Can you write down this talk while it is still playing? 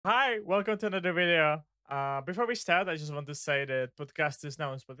Hi, welcome to another video. Before we start, I just want to say that podcast is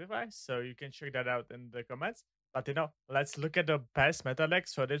now on Spotify, so you can check that out in the comments. But let's look at the best meta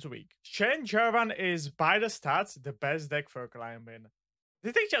decks for this week. Shen is by the stats the best deck for climbing.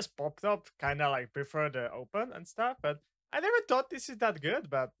 This deck just popped up kind of like before the open and stuff, but I never thought this is that good.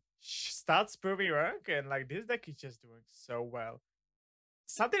 But stats prove me wrong, and like this deck is just doing so well.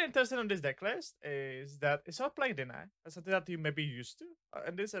 Something interesting on this deck list is that it's not playing deny. That's something that you may be used to.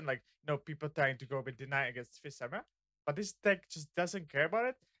 And this and like people trying to go with deny against Fizz Samira. But this deck just doesn't care about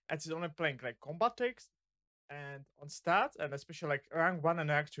it. And it's only playing like combat tricks and on stats, and especially like rank 1 and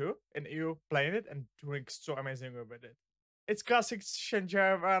rank 2 in EU playing it and doing so amazing with it. It's classic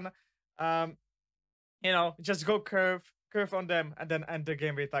Shenjavan. Um, just go curve on them and then end the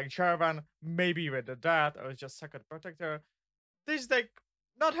game with like Jarvan, maybe with the dart or just second protector. This deck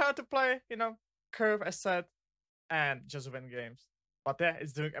not hard to play, curve as said, and just win games. But yeah,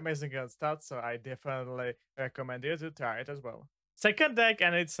 it's doing amazing on stats, so I definitely recommend you to try it as well. Second deck,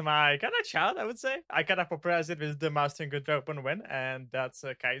 and it's my kind of child, I would say. I kind of popularized it with the Mastering Good Open win, and that's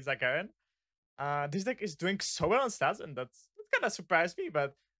Kaisa Garen. This deck is doing so well on stats, and that's kind of surprised me,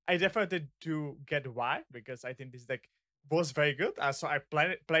 but I definitely do get why, because I think this deck was very good. So I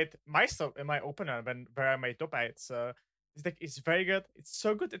played myself in my opener where I made top 8. So this deck is very good. It's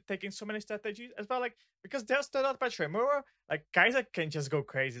so good at taking so many strategies as well. Like, because there's still not much remover, like Kaisa can just go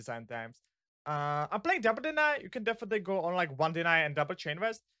crazy sometimes. I'm playing double deny. You can definitely go on like one deny and double chain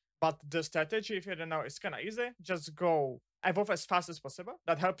vest. But the strategy, if you don't know, is kind of easy. Just go evolve as fast as possible.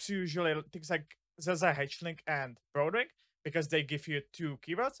 That helps you usually things like Zaza, H-Link, and Broderick, because they give you 2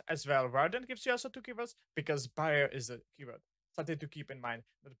 keywords, as well Warden gives you also 2 keywords, because Barrier is a keyword. Something to keep in mind,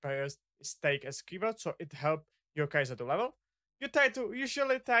 that barriers is take as keyword, so it helps your Kaisa to level. You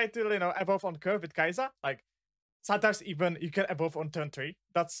usually try to evolve on curve with Kaisa, like sometimes even you can evolve on turn 3.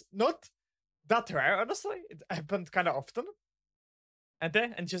 That's not that rare, honestly. It happens kind of often.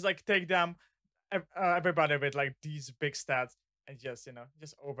 And just like take them everybody with like these big stats and just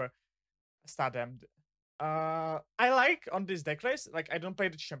over start them. I like on this deck list, like I don't play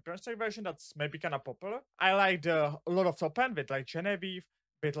the Champions League version, that's maybe kind of popular. I like a lot of top end with like Genevieve,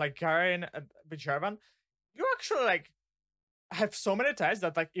 with like Garen, and with Jarvan. You actually like have so many ties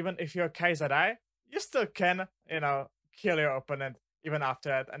that like even if you're Kaisa die, you still can, kill your opponent even after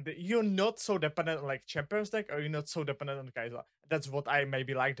that. And you're not so dependent on like Champions deck, or you're not so dependent on Kaisa. That's what I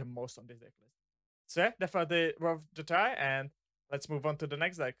maybe like the most on this deck list. So yeah, definitely worth the try, and let's move on to the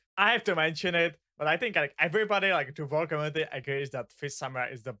next deck. I have to mention it, but I think like everybody like the world community agrees that Fizz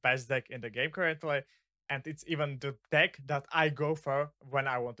Samira is the best deck in the game currently, and it's even the deck that I go for when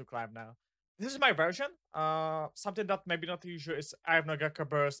I want to climb now. This is my version. Something that maybe not usual is I have no Gecko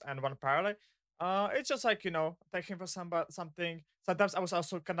Burst and 1 Parallel. It's just like taking for something. Sometimes I was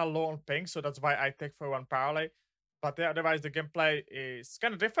also kind of low on ping, so that's why I take for 1 Parallel. But yeah, otherwise, the gameplay is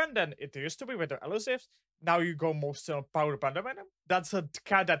kind of different than it used to be with the elusives. Now you go mostly on Power Panda Venom. That's a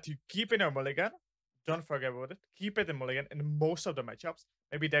card that you keep in your mulligan. Don't forget about it. Keep it in mulligan in most of the matchups.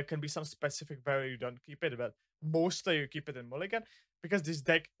 Maybe there can be some specific where you don't keep it, but mostly you keep it in mulligan, because this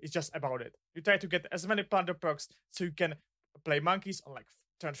deck is just about it. You try to get as many plunder perks so you can play monkeys on like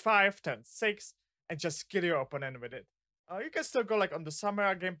turn 5, turn 6, and just kill your opponent with it. You can still go like on the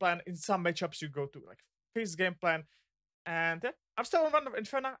Samira game plan. In some matchups, you go to like Fizz game plan. And yeah, I'm still on one of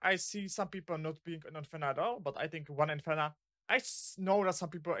Inferna. I see some people not being on Inferna at all, but I think one Inferna. Know that some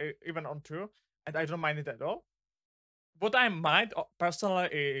people are even on 2, and I don't mind it at all. What I mind personally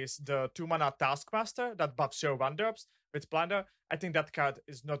is the 2-mana Taskmaster that buffs your 1-drops with Plunder. I think that card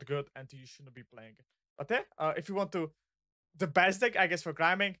is not good, and you shouldn't be playing it. But yeah, if you want to, the best deck, I guess, for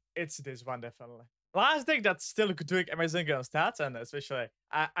climbing, it's this one, definitely. Last deck that's still doing amazing on stats, and especially,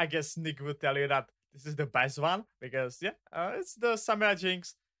 I guess Nick would tell you that this is the best one, because yeah, it's the Samira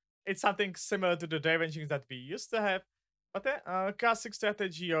Jinx. It's something similar to the Draven Jinx that we used to have. But yeah, classic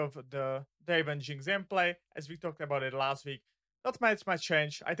strategy of the Draven Jinx gameplay, as we talked about it last week. Not much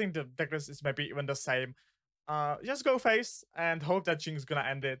change. I think the decklist is maybe even the same. Just go face and hope that Jinx gonna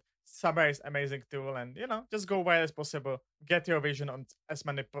end it. Samira is amazing tool, and just go wide as possible. Get your vision on as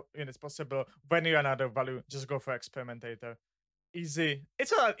many units possible. When you're another value, just go for Experimentator. Easy.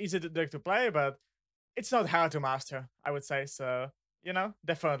 It's not easy deck to play, but it's not hard to master, I would say. So,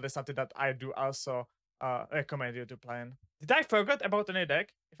 definitely something that I do also recommend you to play in. Did I forget about any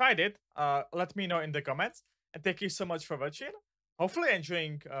deck? If I did, let me know in the comments. And thank you so much for watching. Hopefully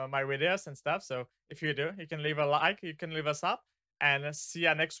enjoying my videos and stuff. So if you do, you can leave a like, you can leave a sub, and see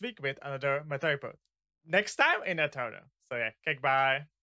you next week with another meta report. Next time in a turn. So yeah, bye.